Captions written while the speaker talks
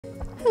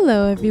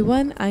Hello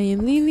everyone, I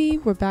am Lily.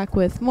 We're back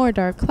with more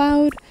Dark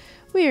Cloud.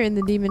 We are in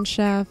the Demon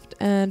Shaft,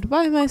 and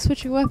why am I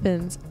switching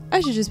weapons? I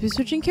should just be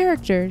switching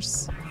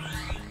characters.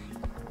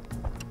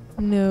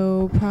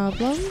 No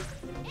problem.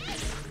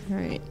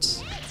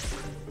 Alright.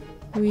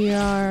 We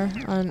are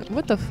on...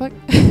 what the fuck?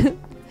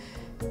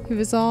 He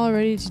was all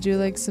ready to do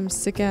like some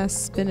sick-ass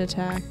spin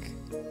attack.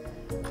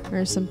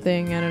 Or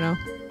something, I don't know.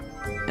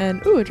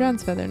 And, ooh, a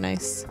drown's feather,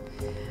 nice.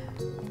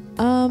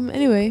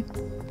 Anyway.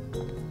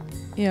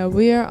 Yeah,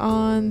 we are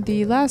on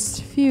the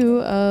last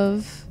few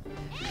of...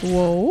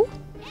 Whoa.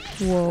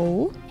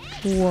 Whoa.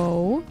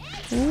 Whoa.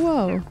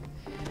 Whoa.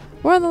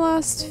 We're on the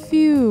last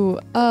few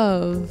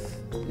of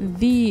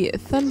the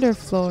Thunder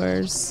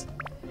Floors.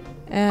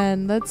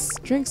 And let's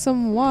drink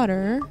some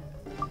water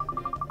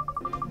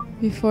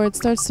before it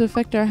starts to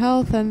affect our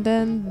health, and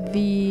then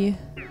the...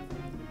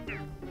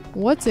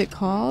 what's it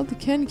called?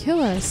 Can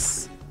kill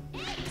us.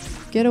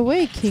 Get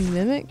away, King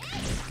Mimic.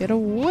 Get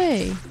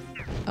away.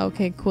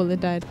 Okay, cool,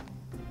 it died.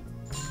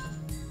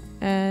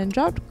 And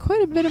dropped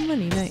quite a bit of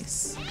money,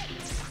 nice.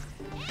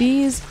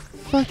 These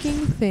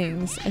fucking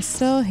things, I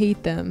still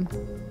hate them.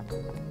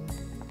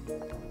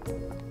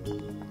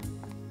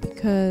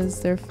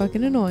 Because they're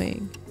fucking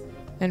annoying.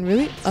 And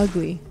really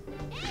ugly.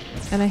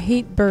 And I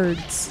hate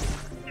birds.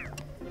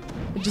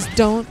 I just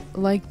don't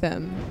like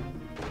them.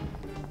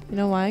 You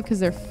know why? Because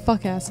they're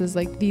fuck asses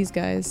like these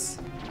guys.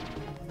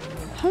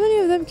 How many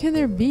of them can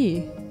there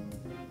be?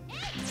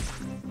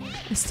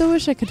 I still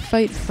wish I could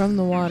fight from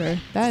the water.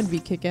 That'd be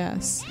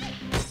kick-ass.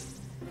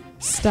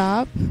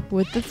 Stop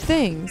with the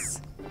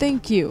things.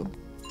 Thank you.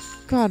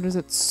 God, was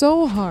it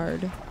so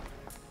hard.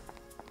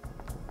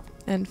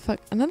 And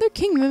fuck, another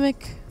King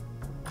Mimic.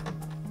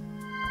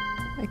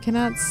 I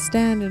cannot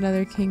stand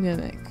another King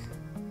Mimic.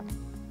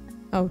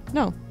 Oh,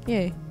 no.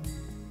 Yay.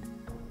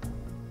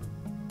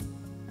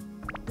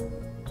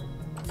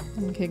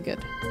 Okay,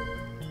 good.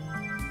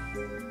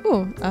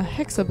 Ooh, a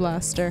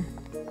Hexablaster.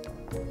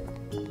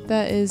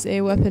 That is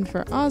a weapon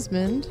for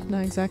Osmond.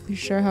 Not exactly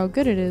sure how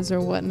good it is or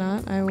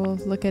whatnot. I will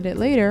look at it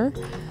later.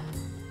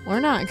 Or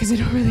not, because I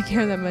don't really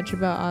care that much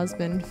about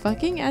Osmond.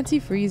 Fucking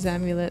anti-freeze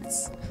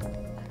amulets.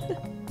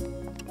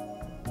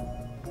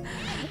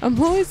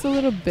 I'm always a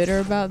little bitter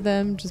about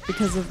them just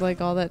because of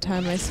like all that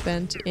time I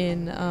spent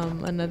in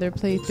another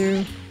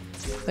playthrough.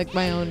 Like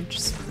my own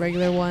just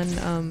regular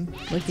one,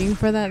 looking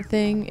for that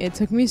thing. It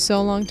took me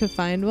so long to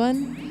find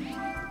one.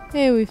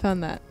 Hey, we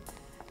found that.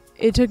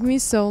 It took me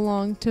so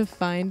long to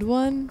find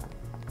one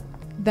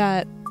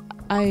that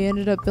I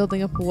ended up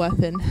building up a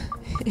weapon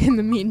in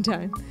the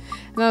meantime.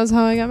 And that was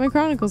how I got my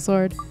Chronicle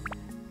Sword.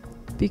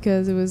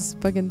 Because it was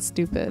fucking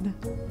stupid.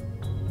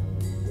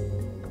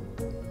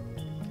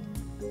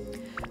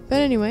 But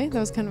anyway, that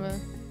was kind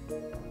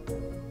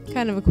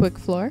of a quick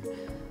floor.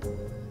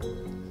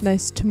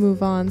 Nice to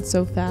move on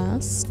so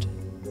fast.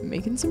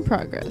 Making some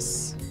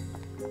progress.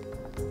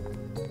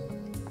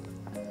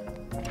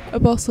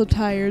 I'm also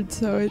tired,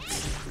 so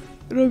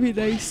it'll be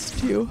nice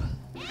to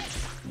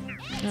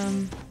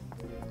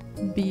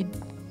be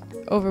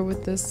over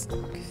with this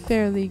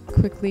fairly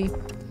quickly.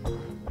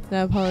 And I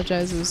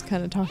apologize, I was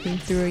kind of talking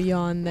through a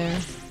yawn there.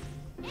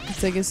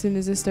 It's like as soon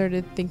as I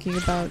started thinking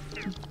about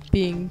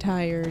being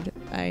tired,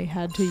 I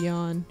had to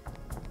yawn.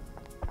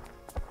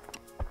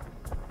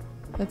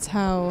 That's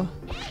how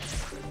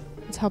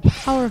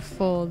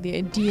powerful the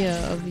idea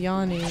of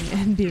yawning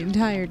and being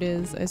tired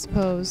is, I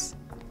suppose.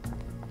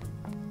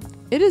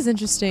 It is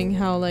interesting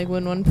how, like,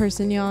 when one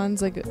person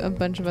yawns, like, a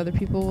bunch of other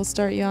people will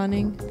start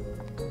yawning.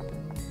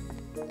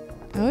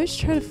 I always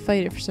try to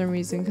fight it for some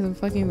reason, because I'm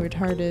fucking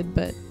retarded,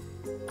 but...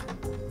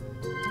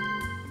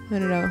 I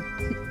don't know.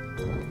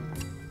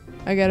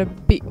 I gotta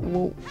be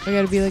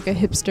like a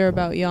hipster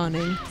about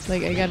yawning.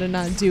 Like, I gotta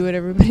not do what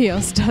everybody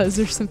else does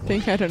or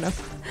something, I don't know.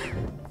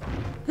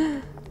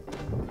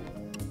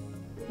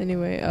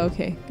 Anyway,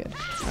 okay, good.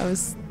 I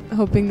was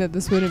hoping that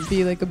this wouldn't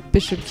be like a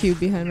bishop cube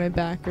behind my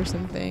back or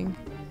something.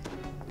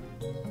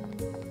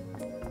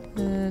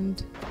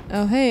 And,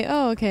 oh hey,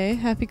 oh okay,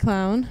 happy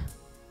clown.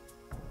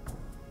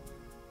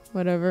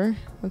 Whatever,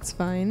 that's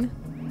fine.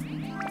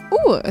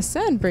 Ooh, a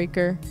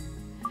sandbreaker.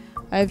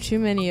 I have too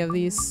many of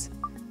these.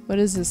 What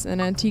is this? An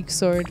antique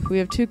sword. We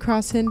have 2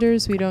 cross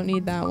hinders, we don't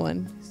need that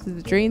one. So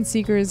the Drain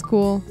Seeker is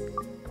cool.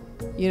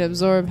 You can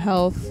absorb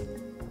health.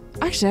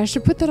 Actually, I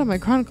should put that on my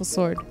Chronicle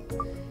Sword.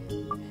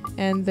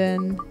 And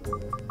then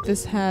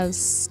this has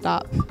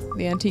Stop,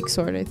 the antique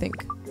sword, I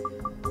think.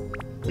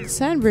 The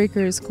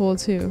sandbreaker is cool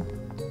too.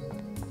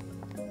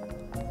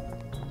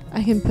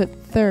 I can put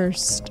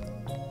Thirst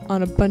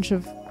on a bunch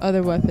of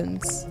other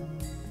weapons.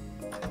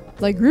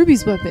 Like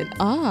Ruby's weapon.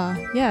 Ah,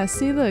 yeah,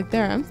 see, look,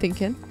 there, I'm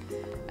thinking.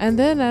 And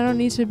then I don't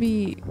need to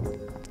be...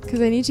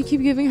 because I need to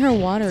keep giving her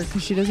water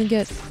because she doesn't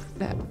get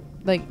that,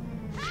 like...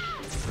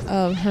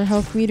 her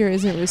health meter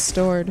isn't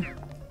restored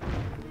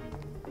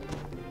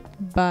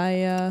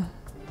by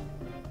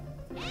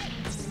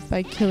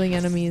killing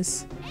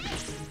enemies.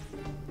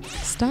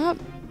 Stop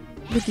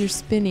with your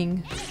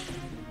spinning.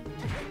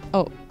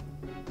 Oh.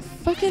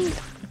 Fucking...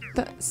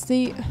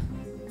 see...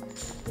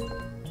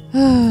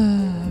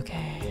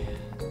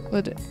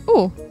 What?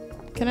 Oh,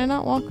 can I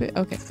not walk with?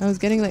 Okay, I was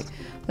getting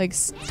like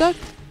stuck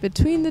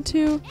between the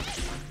two.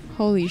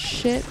 Holy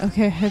shit.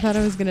 Okay, I thought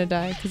I was gonna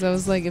die because I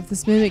was like, if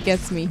this mimic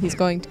gets me, he's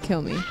going to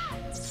kill me.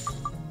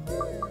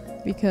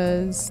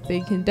 Because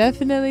they can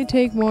definitely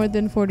take more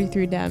than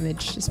 43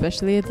 damage,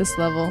 especially at this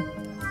level.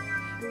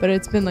 But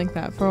it's been like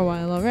that for a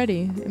while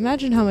already.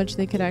 Imagine how much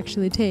they could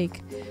actually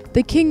take.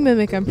 The king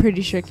mimic, I'm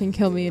pretty sure, can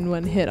kill me in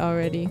one hit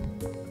already.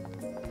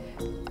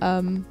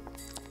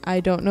 I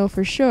don't know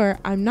for sure.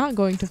 I'm not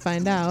going to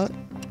find out.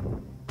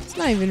 It's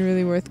not even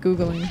really worth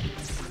Googling.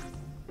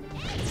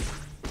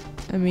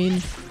 I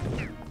mean,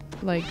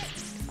 like,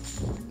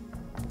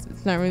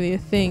 it's not really a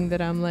thing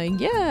that I'm like,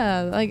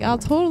 yeah, like, I'll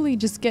totally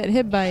just get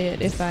hit by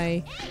it if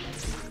I,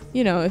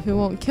 you know, if it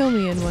won't kill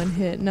me in one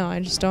hit. No, I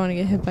just don't want to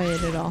get hit by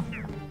it at all.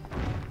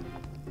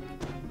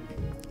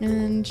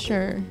 And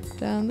sure,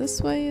 down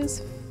this way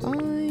is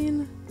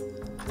fine.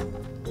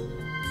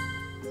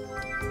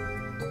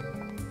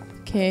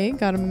 Okay,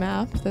 got a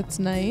map. That's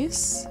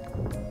nice.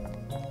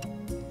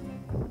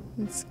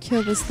 Let's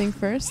kill this thing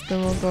first,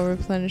 then we'll go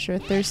replenish our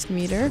thirst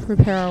meter,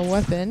 repair our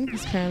weapon,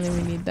 because apparently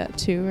we need that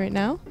too right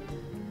now.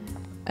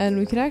 And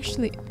we could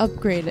actually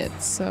upgrade it,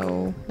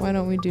 so why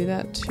don't we do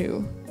that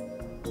too?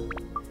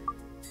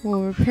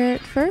 We'll repair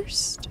it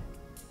first.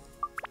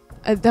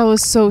 That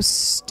was so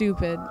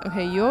stupid.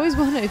 Okay, you always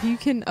want to, if you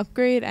can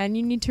upgrade and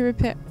you need to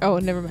repair... Oh,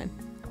 never mind.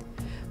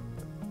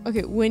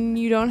 Okay, when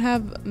you don't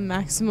have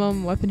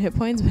maximum weapon hit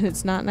points, when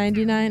it's not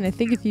 99, I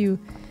think if you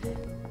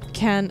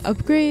can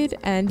upgrade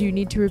and you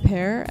need to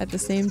repair at the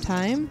same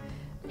time,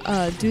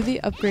 do the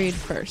upgrade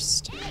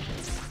first.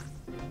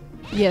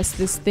 Yes,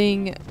 this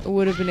thing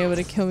would have been able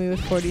to kill me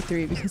with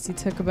 43 because he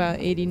took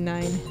about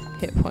 89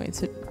 hit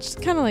points, which is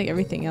kind of like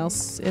everything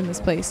else in this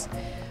place.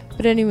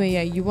 But anyway,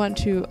 yeah, you want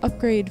to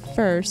upgrade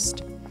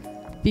first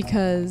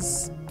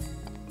because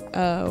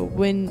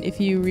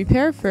if you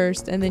repair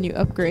first and then you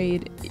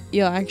upgrade,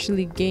 you'll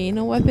actually gain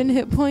a weapon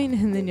hit point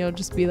and then you'll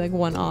just be like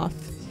one off.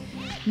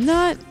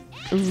 Not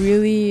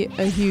really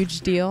a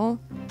huge deal,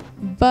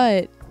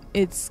 but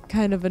it's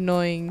kind of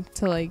annoying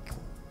to, like,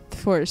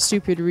 for a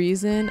stupid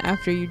reason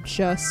after you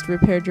just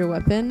repaired your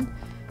weapon,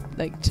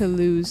 like, to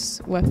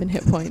lose weapon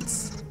hit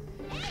points.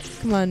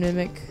 Come on,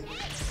 Mimic.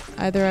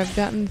 Either I've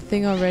gotten the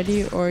thing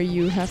already or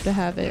you have to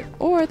have it.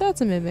 Or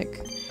that's a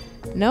Mimic.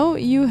 No,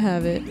 you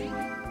have it.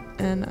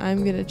 And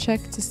I'm gonna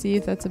check to see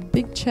if that's a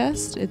big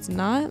chest. It's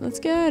not. Let's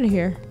get out of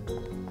here.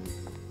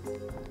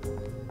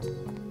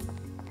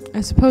 I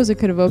suppose I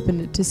could have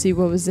opened it to see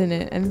what was in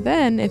it, and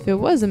then, if it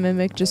was a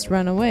Mimic, just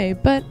run away,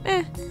 but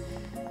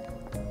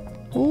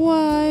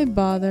why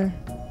bother?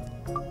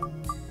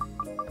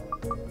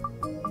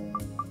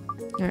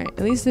 Alright, at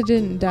least I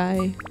didn't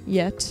die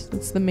yet.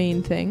 That's the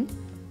main thing.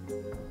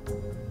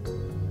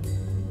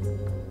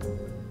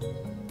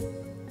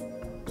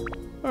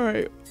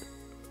 Alright.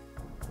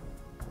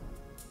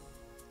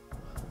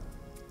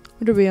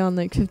 What are we on,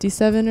 like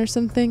 57 or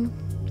something?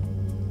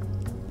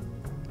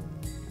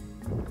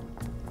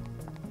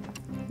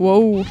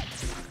 Whoa.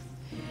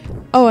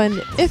 Oh,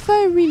 and if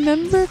I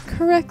remember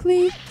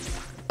correctly,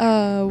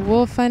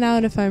 we'll find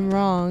out if I'm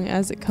wrong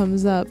as it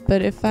comes up,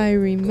 but if I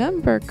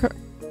remember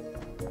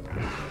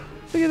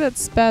look at that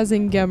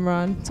spazzing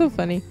Gemron. So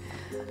funny.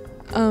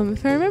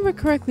 If I remember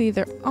correctly,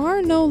 there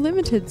are no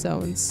limited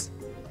zones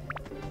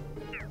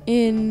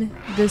in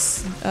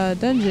this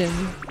dungeon.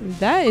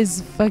 That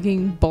is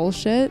fucking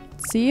bullshit.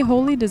 See,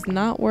 Holy does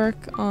not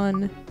work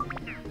on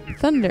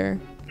Thunder.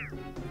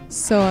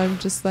 So I'm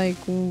just like,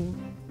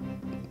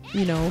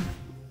 you know,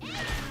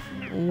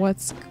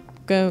 what's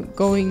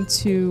going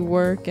to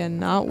work and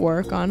not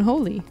work on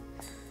Holy?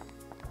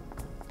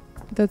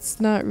 That's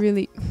not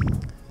really...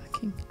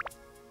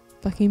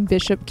 Fucking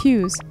Bishop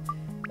Q's.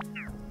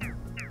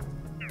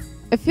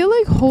 I feel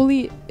like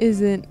Holy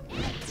isn't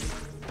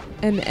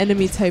an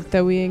enemy type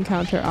that we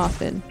encounter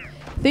often.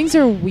 Things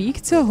are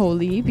weak to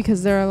Holy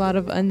because there are a lot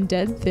of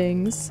undead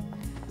things,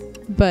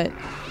 but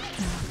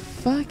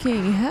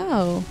fucking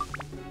hell.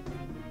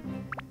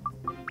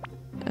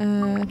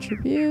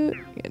 Attribute.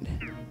 Good.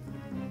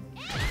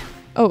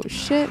 Oh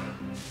shit.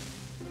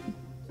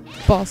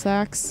 Ball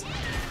sacks.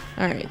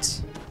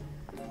 Alright.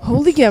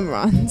 Holy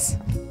Gemrons.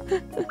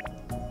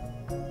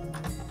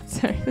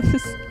 Sorry,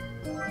 this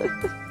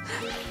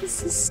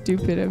is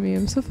stupid of me.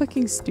 I'm so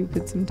fucking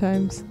stupid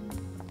sometimes.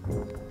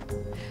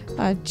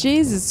 Ah,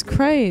 Jesus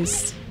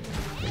Christ.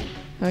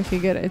 Okay,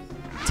 good. I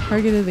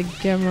targeted the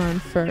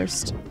Gemron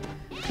first.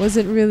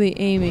 Wasn't really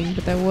aiming,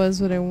 but that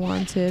was what I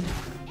wanted.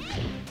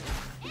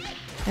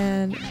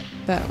 And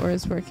that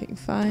was working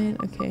fine.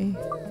 Okay.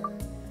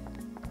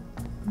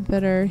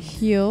 Better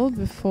heal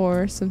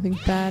before something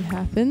bad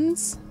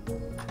happens.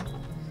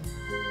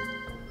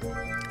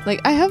 Like,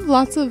 I have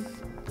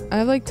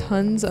like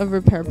tons of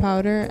repair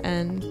powder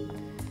and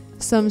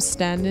some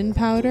stand-in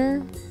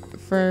powder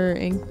for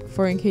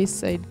in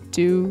case I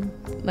do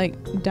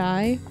like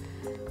die,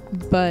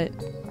 but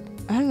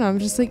I don't know, I'm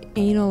just like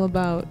anal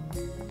about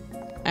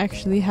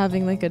actually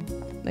having like a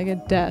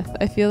death.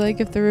 I feel like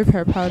if the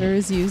repair powder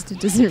is used, it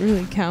doesn't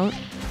really count.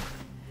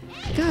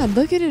 God,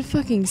 look at it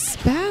fucking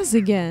spaz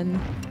again.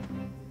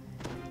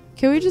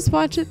 Can we just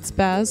watch it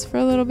spaz for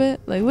a little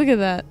bit? Like, look at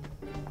that.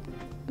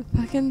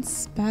 Fucking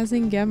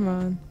spazzing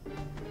Gemron.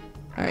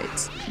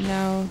 Alright,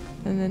 now,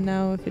 and then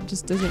now if it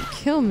just doesn't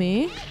kill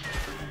me.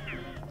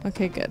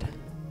 Okay, good.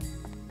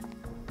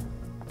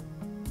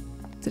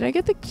 Did I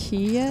get the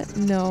key yet?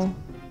 No.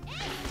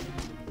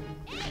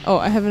 Oh,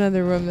 I have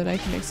another room that I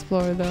can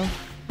explore though.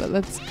 But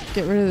let's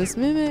get rid of this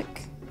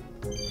mimic.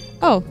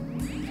 Oh!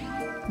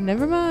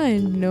 Never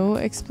mind. No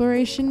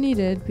exploration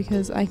needed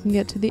because I can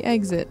get to the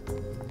exit.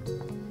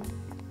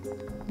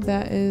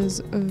 That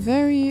is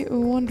very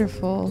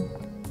wonderful.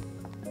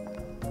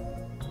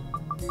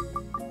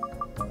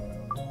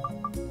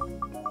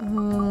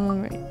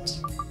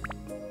 Alright.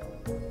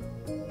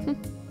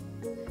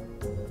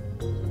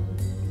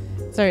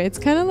 Sorry, it's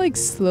kind of like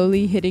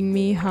slowly hitting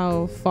me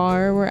how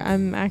far where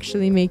I'm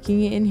actually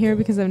making it in here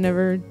because I've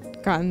never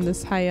gotten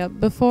this high up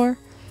before.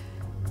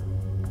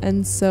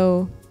 And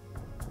so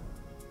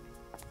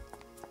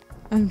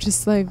I'm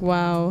just like,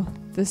 wow,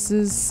 this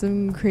is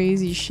some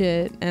crazy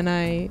shit. And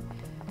I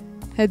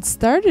had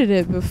started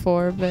it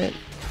before, but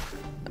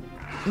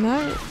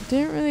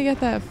didn't really get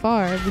that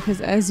far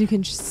because as you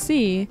can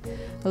see,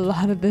 a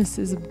lot of this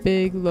is a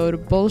big load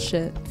of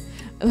bullshit.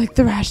 Like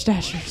the Rash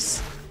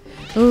Dashers.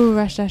 Oh,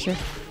 Rash Dasher.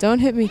 Don't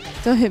hit me.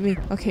 Don't hit me.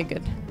 Okay,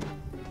 good.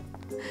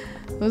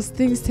 Those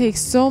things take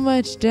so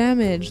much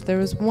damage. There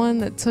was one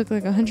that took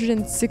like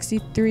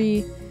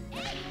 163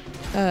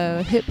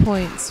 hit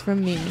points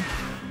from me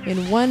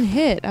in one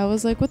hit. I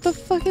was like, what the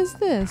fuck is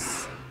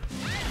this?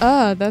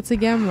 That's a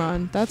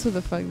Gemron. That's what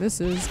the fuck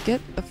this is. Get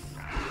the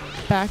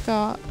back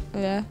off.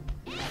 Yeah.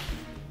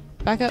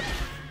 Back up.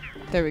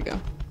 There we go.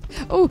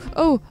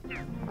 Oh.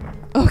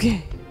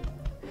 Okay.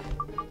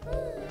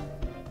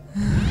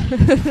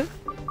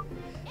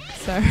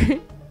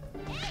 Sorry.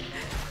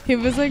 He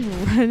was like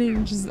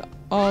running just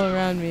all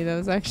around me. That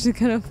was actually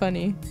kind of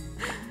funny.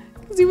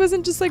 Because he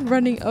wasn't just like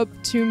running up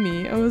to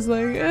me. I was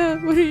like,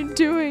 what are you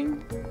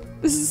doing?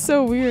 This is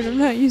so weird. I'm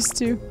not used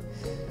to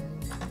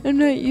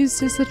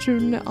such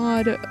an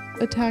odd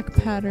attack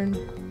pattern.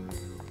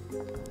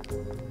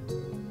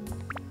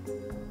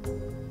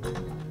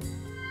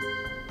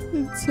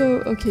 And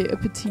so, okay, a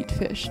petite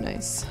fish.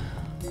 Nice.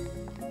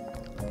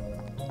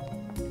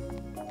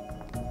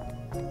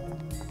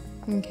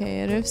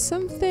 Okay, out of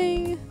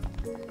something.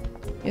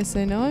 Yes,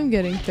 I know I'm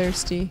getting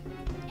thirsty.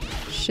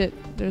 Shit,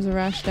 there's a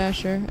Rash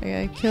Dasher. I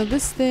gotta kill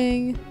this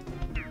thing.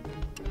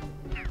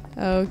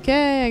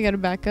 Okay, I gotta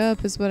back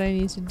up is what I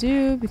need to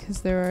do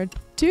because there are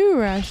 2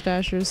 Rash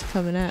Dashers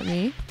coming at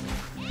me.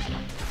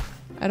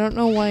 I don't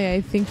know why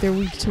I think they're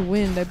weak to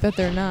wind. I bet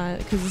they're not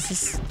because this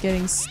is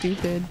getting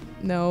stupid.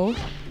 No.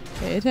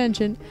 Pay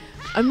attention.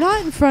 I'm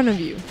not in front of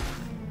you.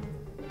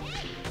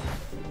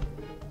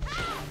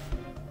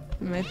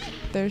 My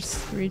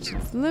thirst reached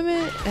its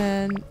limit,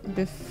 and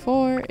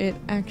before it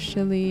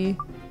actually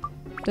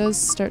does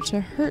start to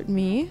hurt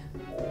me,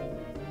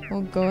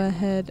 we'll go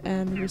ahead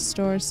and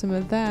restore some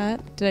of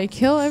that. Did I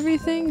kill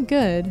everything?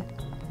 Good.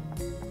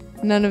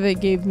 None of it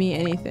gave me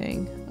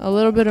anything. A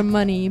little bit of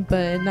money,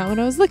 but not what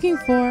I was looking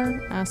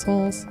for,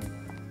 assholes.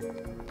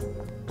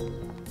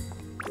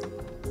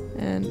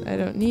 And I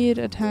don't need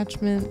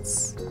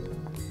attachments.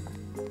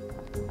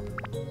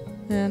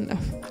 And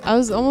I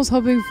was almost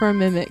hoping for a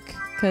mimic,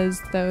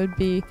 because that would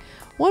be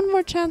one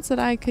more chance that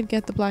I could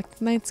get the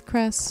Black Knight's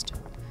crest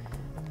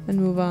and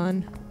move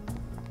on.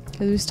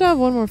 Because we still have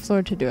one more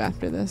floor to do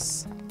after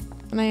this.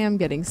 And I am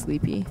getting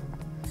sleepy.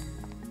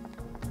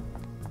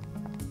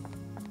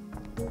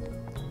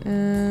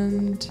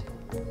 And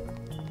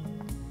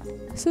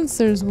since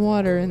there's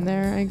water in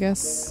there, I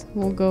guess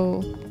we'll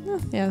go...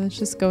 yeah, let's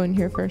just go in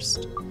here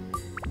first.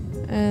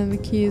 And the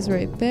key is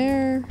right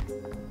there.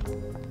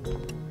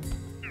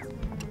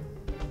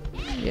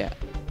 Yeah.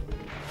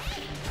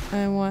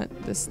 I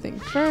want this thing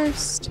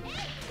first.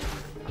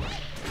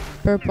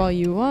 Burp all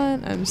you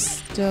want. I'm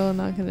still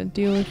not gonna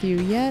deal with you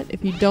yet.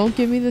 If you don't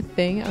give me the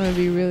thing, I'm gonna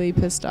be really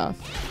pissed off.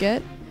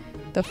 Get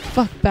the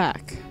fuck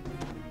back.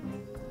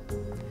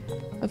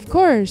 Of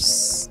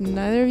course,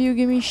 neither of you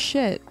give me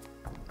shit.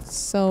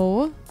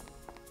 So...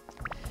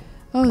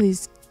 oh,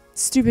 these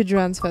stupid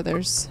Gemrons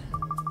feathers.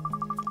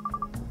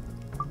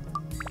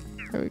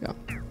 There we go.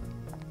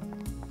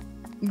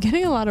 I'm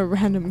getting a lot of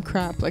random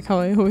crap, like how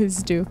I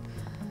always do.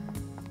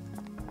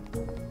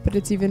 But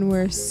it's even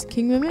worse.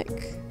 King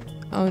Mimic?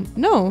 Oh,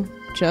 no.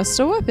 Just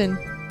a weapon.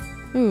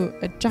 Ooh,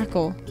 a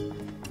jackal.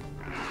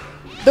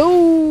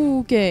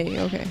 Okay.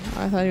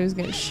 I thought he was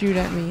gonna shoot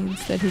at me.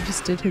 Instead, he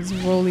just did his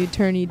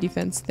roly-turny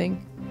defense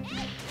thing.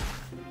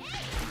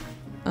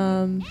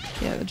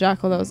 Yeah, the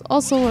jackal, that was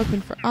also a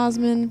weapon for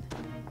Osman.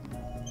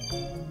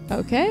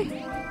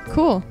 Okay.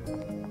 Cool.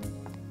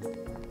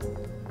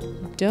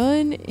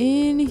 Done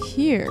in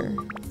here.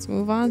 Let's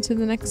move on to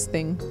the next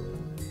thing.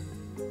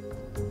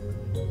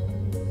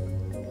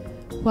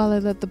 While I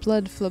let the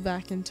blood flow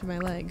back into my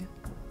leg.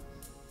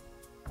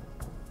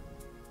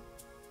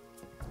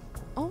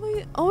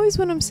 Always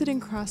when I'm sitting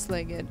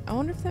cross-legged, I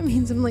wonder if that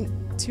means I'm like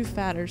too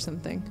fat or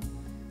something.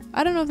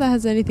 I don't know if that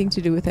has anything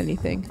to do with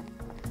anything.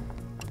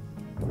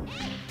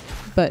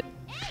 But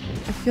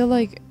I feel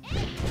like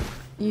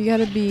you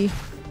gotta be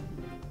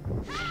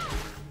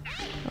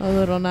a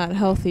little not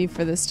healthy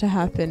for this to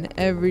happen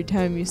every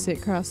time you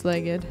sit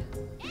cross-legged.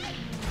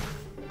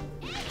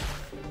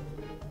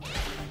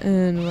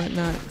 And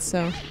whatnot.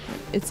 So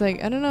it's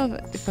like, I don't know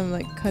if I'm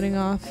like cutting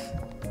off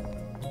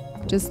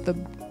just the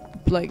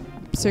like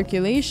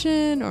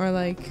circulation or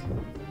like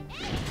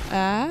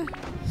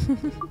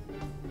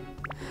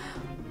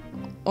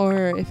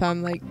or if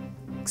I'm like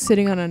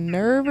sitting on a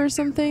nerve or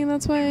something,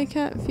 that's why I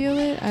can't feel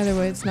it. Either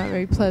way, it's not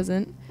very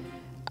pleasant.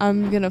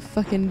 I'm gonna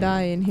fucking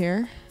die in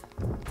here.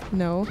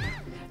 No.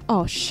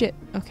 Oh shit.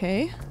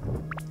 Okay.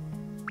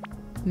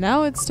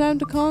 Now it's time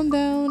to calm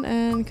down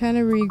and kind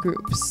of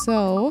regroup.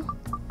 So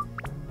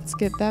let's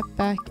get that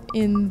back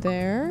in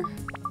there.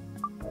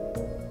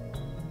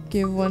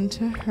 Give one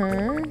to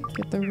her.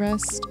 Get the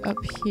rest up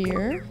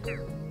here.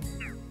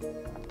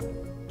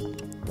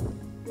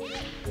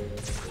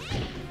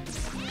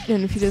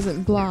 And if he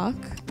doesn't block,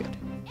 good.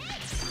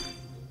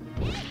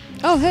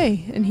 Oh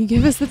hey, and he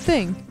gave us the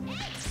thing.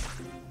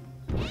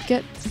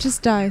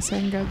 Just die so I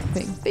can grab the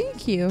thing.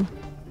 Thank you.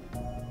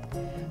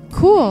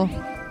 Cool.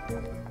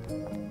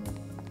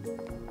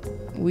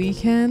 We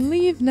can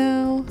leave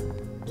now.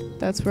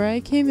 That's where I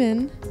came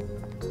in.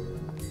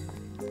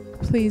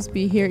 Please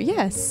be here.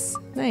 Yes.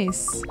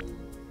 Nice.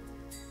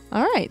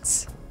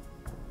 Alright.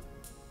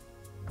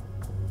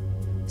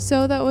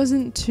 So that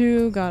wasn't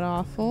too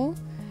god-awful.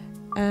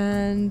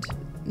 And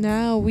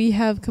now we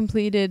have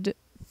completed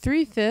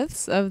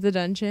 3/5 of the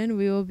dungeon.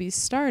 We will be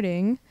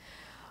starting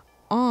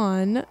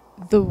on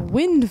the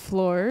wind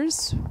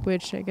floors,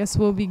 which I guess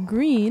will be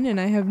green,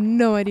 and I have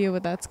no idea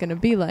what that's going to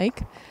be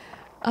like.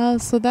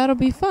 So that'll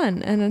be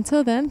fun. And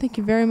until then, thank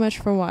you very much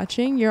for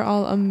watching. You're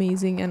all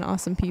amazing and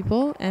awesome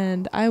people,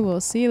 and I will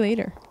see you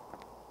later.